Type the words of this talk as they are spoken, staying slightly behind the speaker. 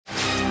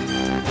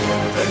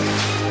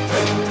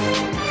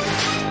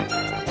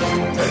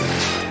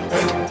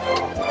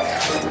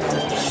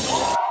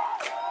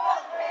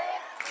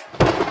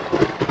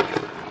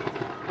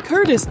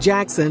Curtis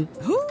Jackson,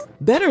 who,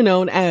 better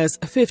known as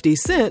 50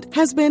 Cent,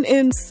 has been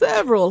in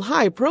several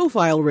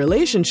high-profile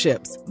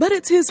relationships. But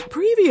it's his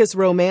previous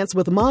romance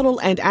with model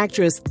and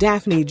actress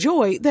Daphne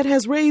Joy that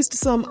has raised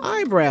some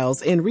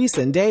eyebrows in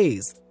recent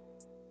days.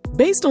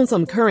 Based on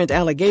some current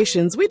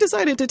allegations, we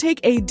decided to take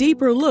a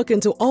deeper look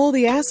into all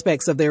the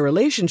aspects of their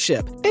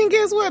relationship. And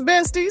guess what,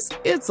 besties?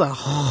 It's a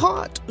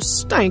hot,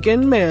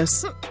 stinking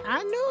mess.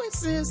 I knew it,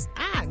 sis.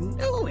 I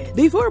knew it.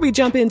 Before we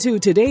jump into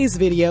today's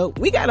video,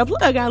 we gotta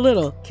plug our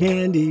little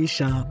candy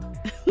shop.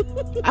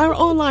 Our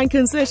online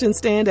concession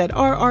stand at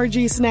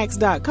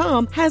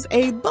rrgsnacks.com has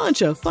a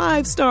bunch of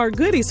 5-star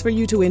goodies for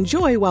you to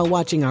enjoy while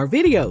watching our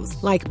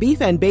videos, like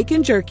beef and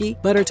bacon jerky,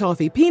 butter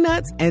toffee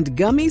peanuts, and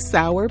gummy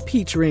sour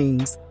peach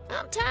rings.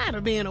 I'm tired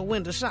of being a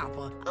window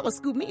shopper. I'ma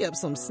scoop me up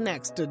some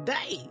snacks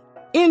today.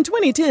 In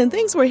 2010,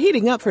 things were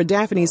heating up for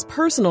Daphne's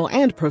personal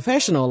and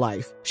professional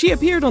life. She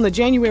appeared on the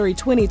January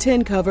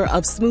 2010 cover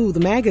of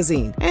Smooth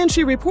magazine, and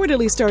she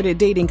reportedly started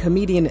dating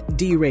comedian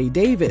D-Ray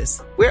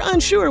Davis. We're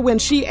unsure when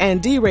she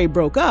and D-Ray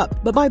broke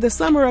up, but by the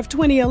summer of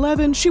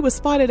 2011, she was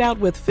spotted out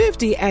with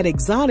 50 at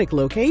exotic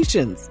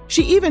locations.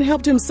 She even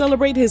helped him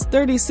celebrate his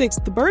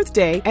 36th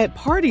birthday at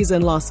parties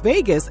in Las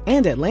Vegas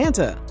and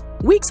Atlanta.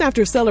 Weeks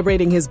after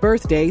celebrating his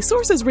birthday,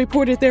 sources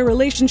reported their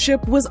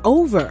relationship was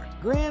over.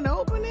 Grand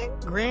opening,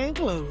 grand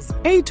closing.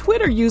 A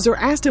Twitter user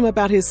asked him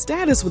about his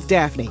status with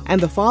Daphne,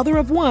 and the father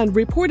of one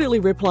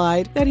reportedly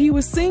replied that he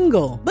was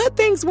single. But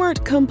things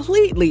weren't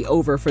completely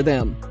over for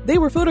them. They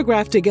were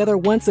photographed together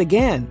once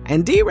again,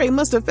 and D-Ray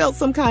must have felt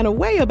some kind of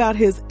way about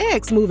his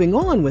ex moving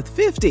on with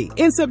 50.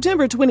 In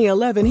September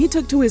 2011, he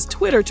took to his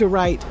Twitter to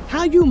write,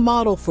 "How you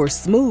model for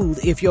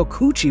smooth if your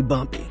coochie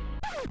bumpy."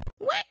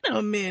 Wait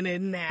a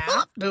minute now.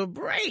 Pump the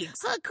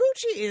brakes. Her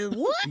coochie is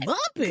what?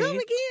 Bumpy? Come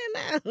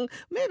again now.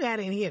 Maybe I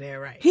didn't hear that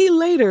right. He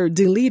later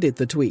deleted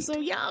the tweet. So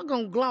y'all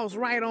gonna gloss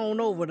right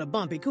on over the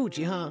bumpy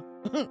coochie, huh?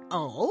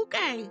 Oh,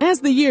 okay. As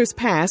the years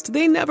passed,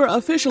 they never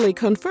officially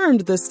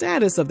confirmed the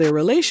status of their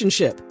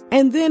relationship.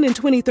 And then in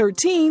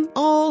 2013,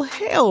 all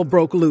hell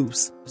broke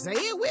loose. Say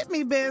it with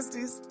me,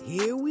 besties.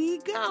 Here we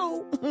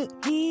go.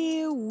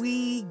 Here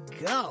we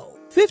go.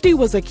 50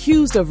 was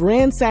accused of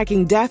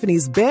ransacking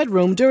Daphne's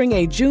bedroom during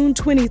a June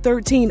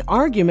 2013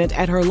 argument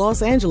at her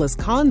Los Angeles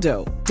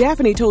condo.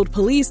 Daphne told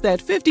police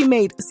that 50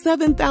 made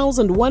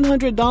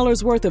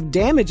 $7,100 worth of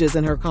damages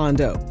in her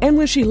condo. And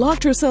when she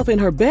locked herself in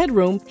her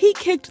bedroom, he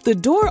kicked the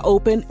door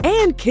open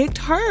and kicked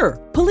her.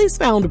 Police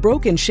found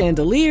broken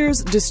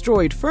chandeliers,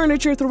 destroyed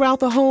furniture throughout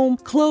the home,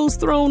 clothes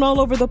thrown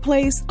all over the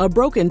place, a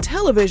broken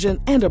television,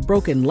 and a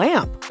broken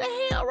lamp. The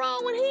hell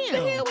wrong with him? The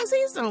hell was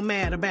he so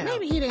mad about?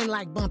 Maybe he didn't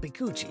like bumpy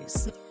coochies.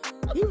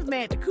 He was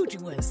mad the coochie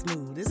wasn't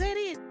smooth. Is that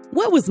it?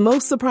 What was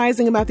most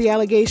surprising about the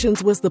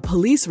allegations was the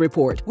police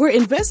report, where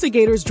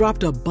investigators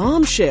dropped a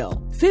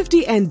bombshell.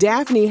 50 and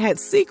Daphne had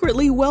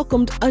secretly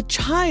welcomed a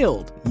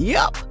child.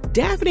 Yup!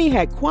 Daphne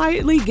had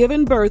quietly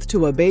given birth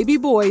to a baby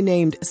boy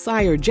named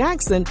MESSIER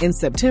Jackson in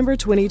September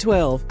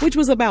 2012, which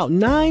was about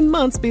 9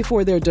 months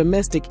before their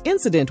domestic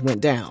incident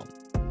went down.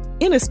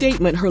 In a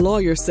statement, her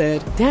lawyer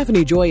said,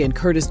 Daphne Joy and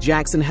Curtis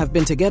Jackson have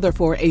been together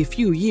for a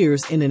few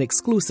years in an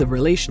exclusive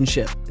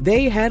relationship.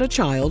 They had a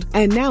child,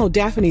 and now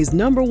Daphne's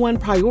 #1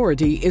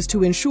 priority is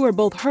to ensure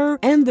both her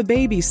and the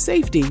baby's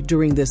safety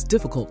during this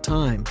difficult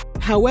time.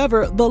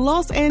 However, the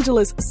Los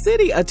Angeles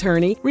city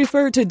attorney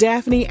referred to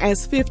Daphne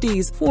as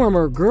 50's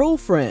former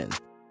girlfriend.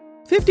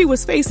 50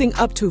 was facing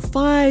up to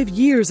 5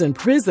 years in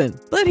prison,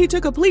 but he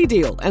took a plea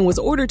deal and was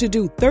ordered to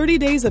do 30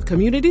 days of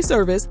community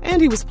service,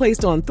 and he was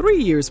placed on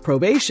 3 years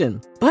probation.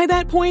 By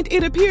that point,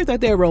 it appeared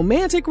that their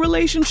romantic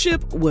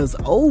relationship was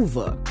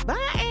over. Bye,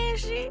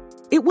 Ashley.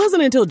 It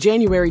wasn't until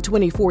January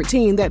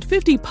 2014 that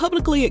 50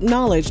 publicly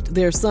acknowledged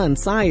their son,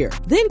 MESSIER.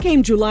 Then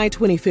came July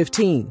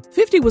 2015.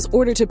 50 was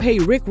ordered to pay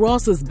Rick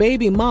Ross's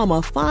baby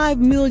mama $5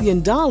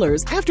 million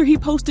after he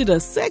posted a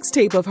sex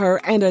tape of her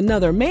and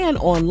another man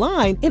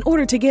online in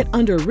order to get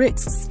under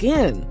Rick's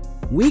skin.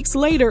 Weeks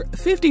later,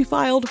 50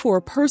 filed for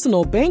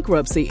personal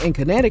bankruptcy in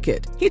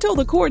Connecticut. He told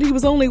the court he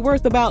was only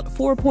worth about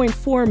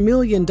 $4.4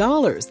 million,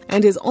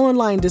 and his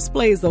online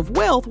displays of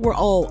wealth were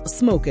all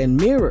smoke and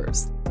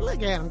mirrors.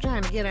 Look at him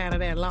trying to get out of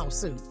that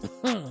lawsuit.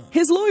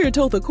 His lawyer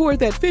told the court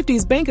that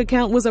 50's bank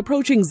account was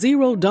approaching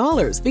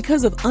 $0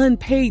 because of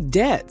unpaid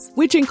debts,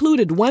 which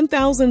included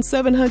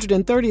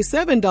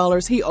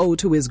 $1,737 he owed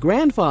to his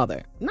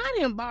grandfather. Not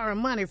him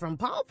borrowing money from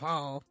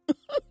Paw.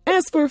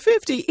 As for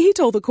 50, he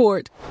told the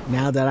court,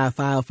 "Now that I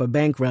filed for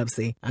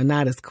bankruptcy, I'm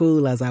not as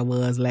cool as I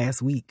was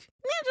last week."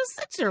 Just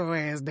sit your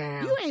ass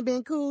down. You ain't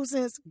been cool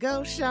since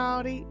Go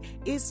Shawty,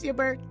 it's your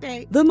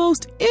birthday. The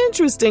most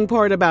interesting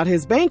part about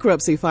his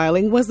bankruptcy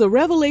filing was the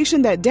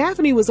revelation that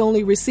Daphne was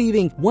only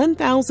receiving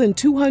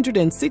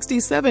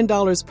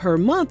 $1,267 per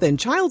month in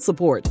child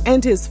support,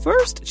 and his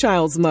first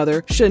child's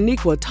mother,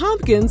 Shaniqua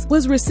Tompkins,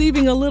 was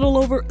receiving a little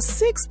over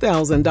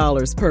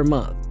 $6,000 per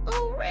month.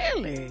 Oh,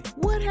 really?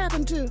 What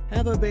happened to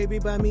have a baby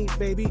by me,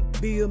 baby,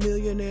 be a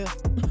millionaire?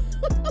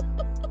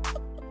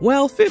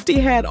 While 50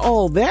 had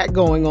all that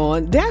going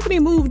on, Daphne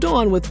moved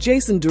on with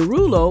Jason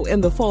Derulo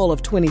in the fall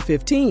of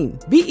 2015.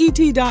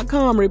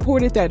 BET.com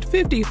reported that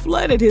 50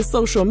 flooded his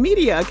social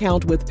media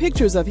account with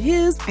pictures of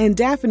his and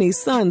Daphne's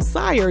son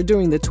MESSIER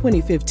during the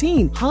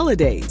 2015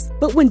 holidays.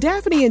 But when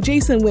Daphne and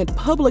Jason went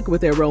public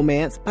with their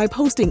romance by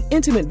posting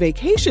intimate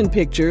vacation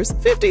pictures,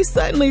 50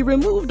 suddenly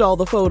removed all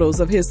the photos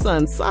of his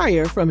son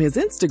MESSIER from his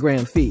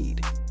Instagram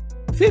feed.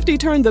 50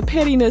 turned the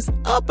pettiness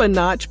up a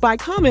notch by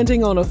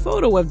commenting on a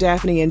photo of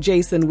Daphne and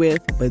Jason with,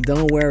 "But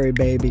don't worry,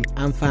 baby,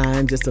 I'm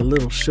fine, just a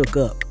little shook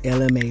up,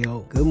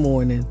 LMAO, good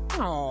morning."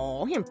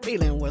 Oh, him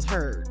feeling was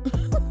hurt.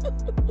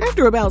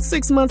 After about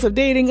 6 months of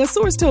dating, a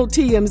source told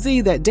TMZ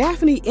that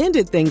Daphne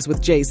ended things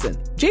with Jason.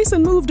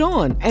 Jason moved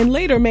on and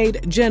later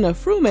made Jenna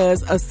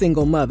Frumes a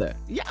single mother.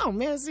 Y'all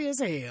messy as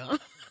hell.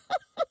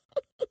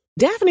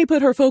 Daphne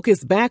put her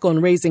focus back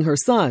on raising her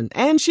son,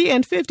 and she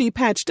and 50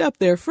 patched up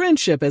their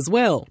friendship as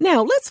well.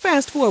 Now, let's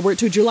fast forward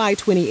to July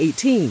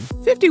 2018.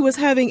 50 was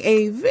having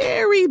a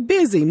very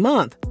busy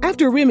month.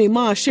 After Remy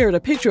Ma shared a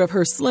picture of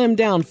her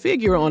slimmed-down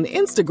figure on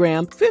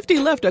Instagram, 50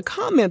 left a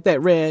comment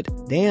that read,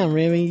 "Damn,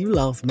 Remy, you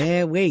lost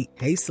mad weight.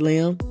 Hey,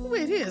 Slim."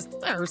 With his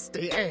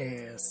thirsty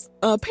ass.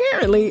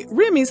 Apparently,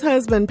 Remy's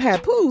husband,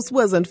 Papoose,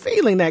 wasn't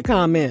feeling that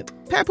comment.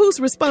 Papoose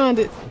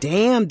responded,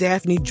 "Damn,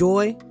 Daphne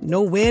Joy,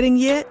 no wedding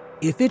yet?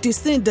 If 50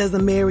 Cent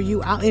doesn't marry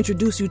you, I'll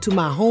introduce you to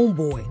my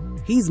homeboy.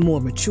 He's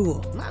more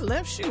mature." My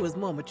left shoe is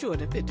more mature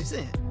than 50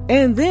 Cent.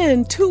 And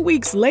then 2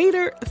 weeks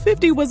later,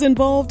 50 was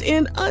involved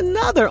in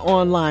another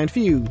online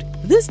feud.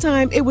 This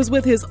time, it was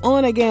with his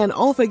on-again,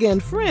 off-again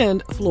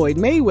friend, Floyd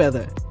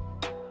Mayweather.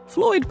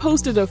 Floyd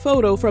posted a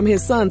photo from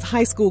his son's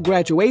high school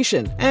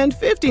graduation, and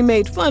 50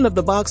 made fun of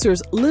the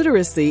boxer's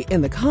literacy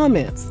in the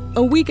comments.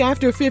 A week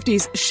after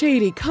 50's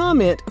shady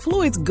comment,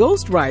 Floyd's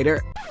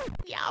ghostwriter,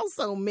 Y'all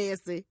so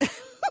messy.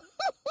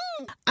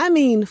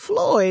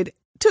 Floyd,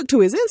 took to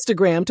his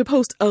Instagram to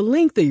post a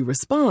lengthy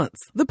response.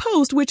 The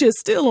post, which is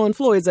still on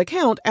Floyd's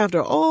account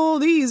after all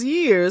these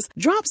years,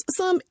 drops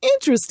some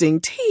interesting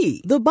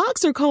tea. The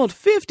boxer called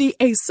 50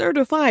 a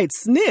certified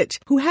snitch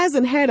who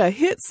hasn't had a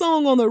hit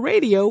song on the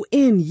radio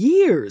in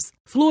years.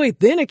 Floyd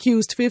then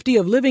accused 50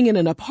 of living in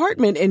an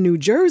apartment in New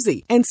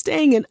Jersey and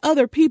staying in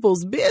other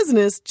people's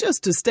business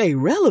just to stay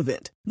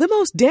relevant. The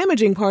most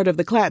damaging part of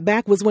the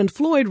clapback was when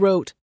Floyd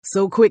wrote,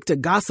 "So quick to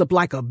gossip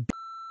like a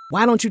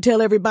why don't you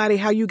tell everybody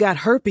how you got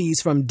herpes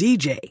from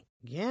DJ?"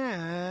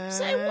 Yeah.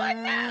 Say what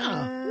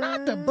now?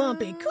 Not the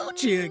bumpy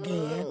coochie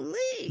again.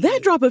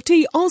 That drop of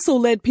tea also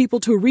led people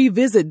to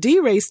revisit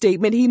D-Ray's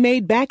statement he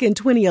made back in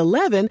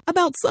 2011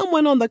 about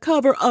someone on the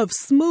cover of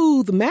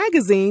Smooth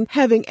magazine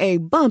having a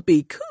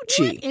bumpy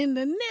coochie. What in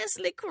the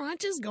Nestle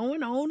Crunch is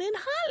going on in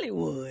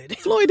Hollywood?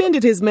 Floyd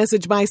ended his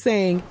message by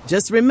saying,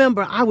 "Just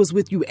remember I was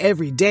with you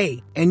every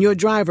day, and your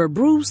driver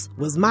Bruce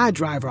was my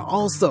driver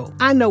also.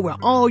 I know where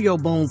all your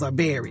bones are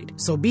buried,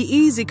 so be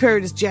easy,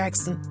 Curtis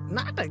Jackson."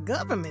 Not the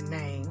government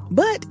name.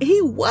 But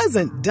he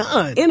wasn't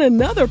done. In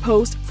another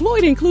post,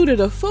 Floyd included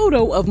a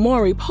photo of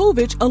Maury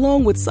Povich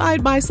along with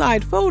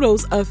side-by-side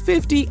photos of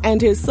 50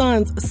 and his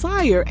sons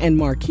Sire and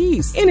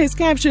Marquise. In his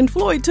caption,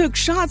 Floyd took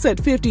shots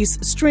at 50's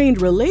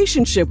strained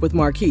relationship with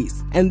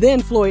Marquise. And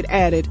then Floyd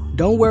added,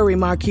 "Don't worry,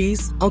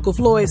 Marquise. Uncle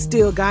Floyd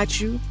still got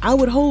you. I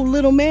would hold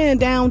little man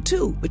down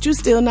too, but you're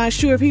still not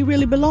sure if he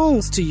really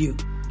belongs to you."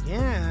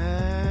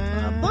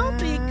 Yeah. A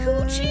bumpy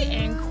coochie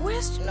and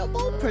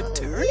questionable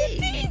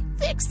paternity?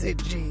 Fix it,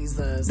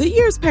 Jesus. The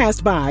years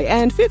passed by,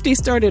 and 50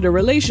 started a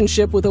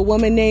relationship with a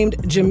woman named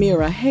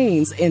Jamira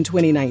Haynes in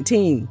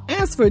 2019.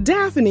 As for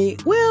Daphne,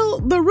 well,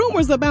 the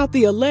rumors about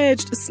the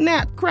alleged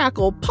snap,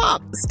 crackle,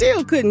 pop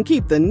still couldn't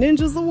keep the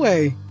ninjas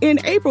away. In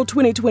April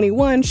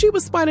 2021, she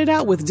was spotted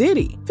out with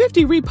Diddy.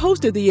 50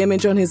 reposted the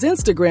image on his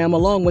Instagram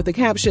along with the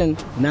caption,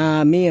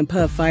 "Nah, me and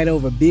Puff fight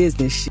over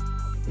business shit.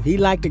 If he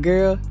liked a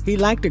girl, he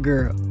liked a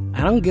girl.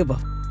 I don't give a."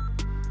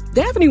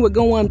 Daphne would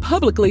go on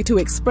publicly to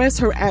express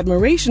her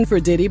admiration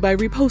for Diddy by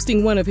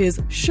reposting one of his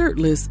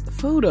shirtless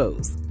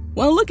photos.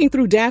 While looking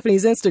through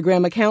Daphne's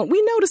Instagram account,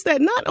 we noticed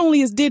that not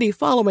only is Diddy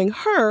following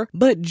her,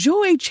 but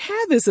Joy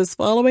Chavis is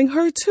following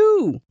her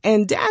too.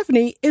 And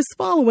Daphne is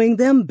following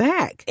them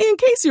back. In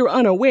case you're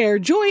unaware,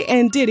 Joy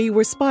and Diddy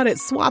were spotted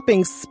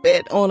swapping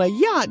spit on a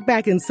yacht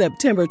back in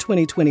September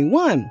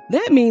 2021.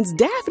 That means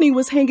Daphne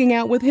was hanging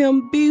out with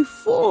him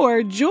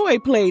before Joy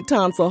played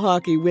tonsil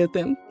hockey with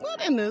him.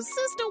 What in the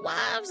sister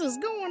wives is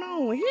going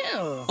on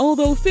here?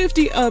 Although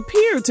 50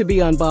 appeared to be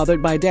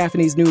unbothered by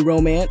Daphne's new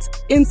romance,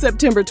 in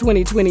September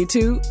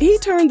 2022, he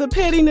turned the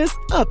pettiness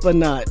up a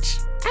notch.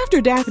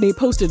 After Daphne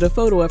posted a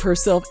photo of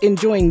herself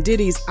enjoying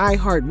Diddy's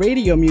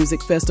iHeartRadio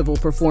Music Festival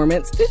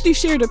performance, 50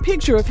 shared a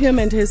picture of him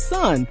and his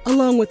son,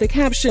 along with the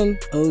caption,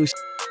 "Oh,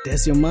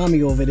 that's your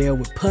mommy over there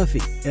with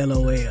Puffy,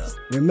 LOL.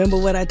 Remember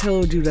what I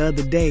told you the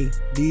other day?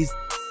 These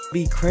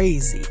be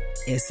crazy,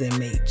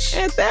 SMH."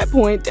 At that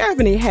point,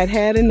 Daphne had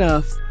had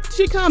enough.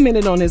 She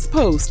commented on his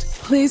post,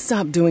 "Please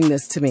stop doing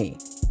this to me.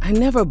 I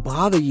never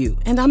bother you,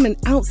 and I'm an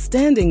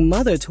outstanding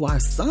mother to our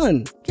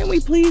son. Can we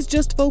please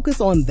just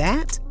focus on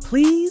that,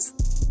 please?"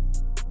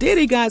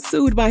 Diddy got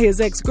sued by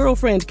his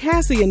ex-girlfriend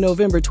Cassie in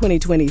November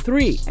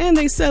 2023, and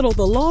they settled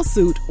the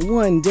lawsuit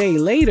one day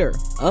later.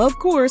 Of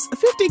course,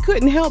 50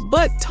 couldn't help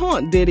but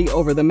taunt Diddy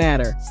over the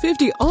matter.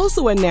 50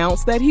 also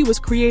announced that he was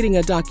creating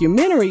a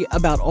documentary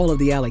about all of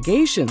the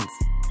allegations.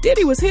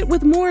 Diddy was hit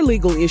with more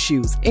legal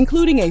issues,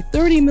 including a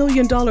 $30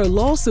 million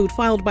lawsuit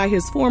filed by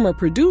his former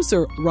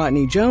producer,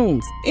 Rodney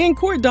Jones. In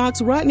court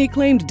docs, Rodney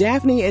claimed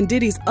Daphne and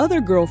Diddy's other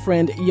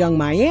girlfriend, Young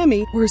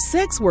Miami, were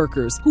sex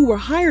workers who were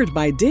hired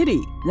by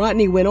Diddy.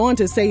 Rodney went on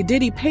to say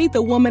Diddy paid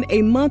the woman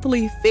a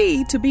monthly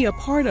fee to be a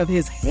part of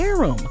his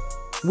harem.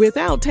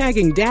 Without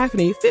tagging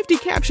Daphne, 50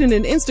 captioned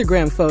an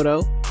Instagram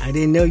photo, "I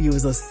didn't know you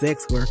was a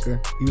sex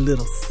worker, you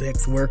little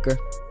sex worker.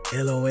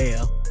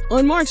 LOL."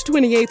 On March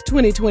 28,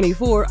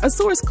 2024, a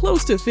source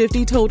close to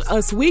 50 told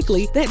Us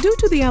Weekly that due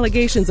to the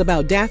allegations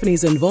about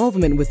Daphne's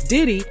involvement with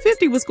Diddy,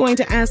 50 was going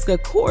to ask a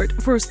court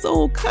for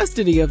sole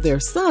custody of their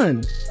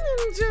son.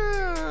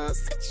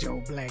 Sit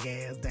your black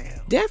ass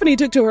down. Daphne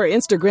took to her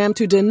Instagram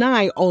to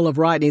deny all of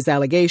Rodney's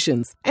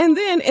allegations. And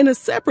then, in a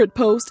separate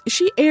post,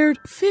 she aired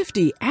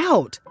 50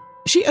 out.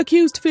 She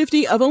accused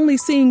 50 of only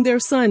seeing their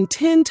son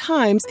 10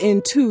 times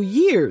in 2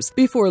 years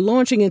before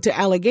launching into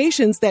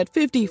allegations that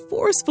 50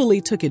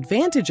 forcefully took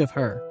advantage of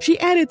her. She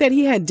added that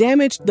he had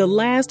damaged the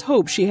last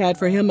hope she had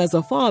for him as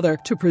a father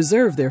to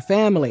preserve their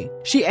family.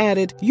 She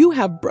added, "You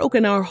have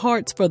broken our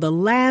hearts for the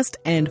last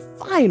and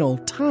final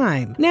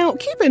time." Now,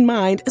 keep in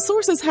mind,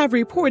 sources have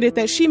reported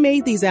that she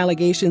made these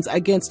allegations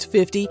against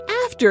 50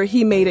 after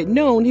he made it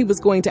known he was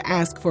going to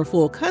ask for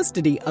full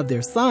custody of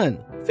their son.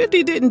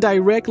 50 didn't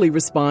directly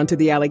respond to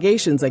the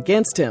allegations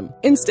against him.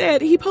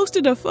 Instead, he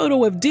posted a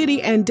photo of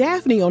Diddy and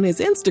Daphne on his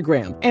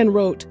Instagram and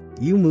wrote,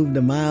 "You moved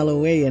a mile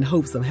away in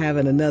hopes of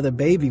having another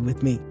baby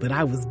with me, but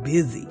I was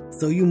busy.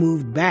 So you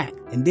moved back,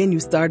 and then you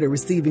started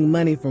receiving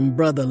money from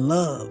Brother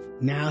Love.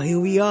 Now here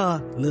we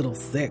are, little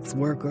sex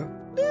worker."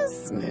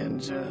 This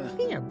ninja,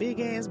 he a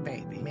big-ass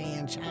baby,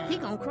 man-child. He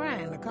gonna cry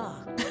in the car.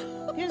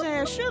 His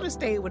ass should have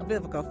stayed with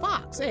Vivica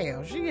Fox.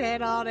 Hell, she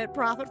had all that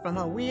profit from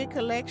her wig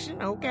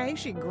collection, okay?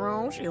 She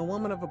grown, she a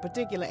woman of a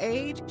particular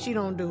age. She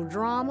don't do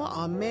drama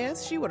or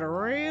mess. She would have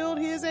reeled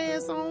his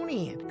ass on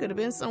in. Could have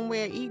been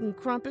somewhere eating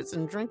crumpets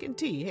and drinking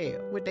tea,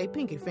 hell, with their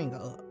pinky finger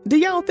up. Do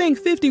y'all think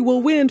 50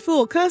 will win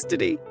full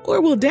custody?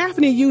 Or will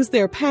Daphne use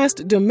their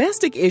past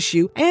domestic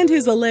issue and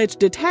his alleged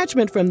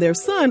detachment from their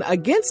son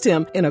against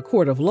him in a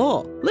court of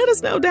law? Let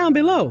us know down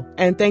below.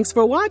 And thanks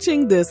for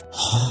watching this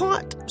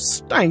hot,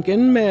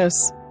 stinking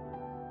mess.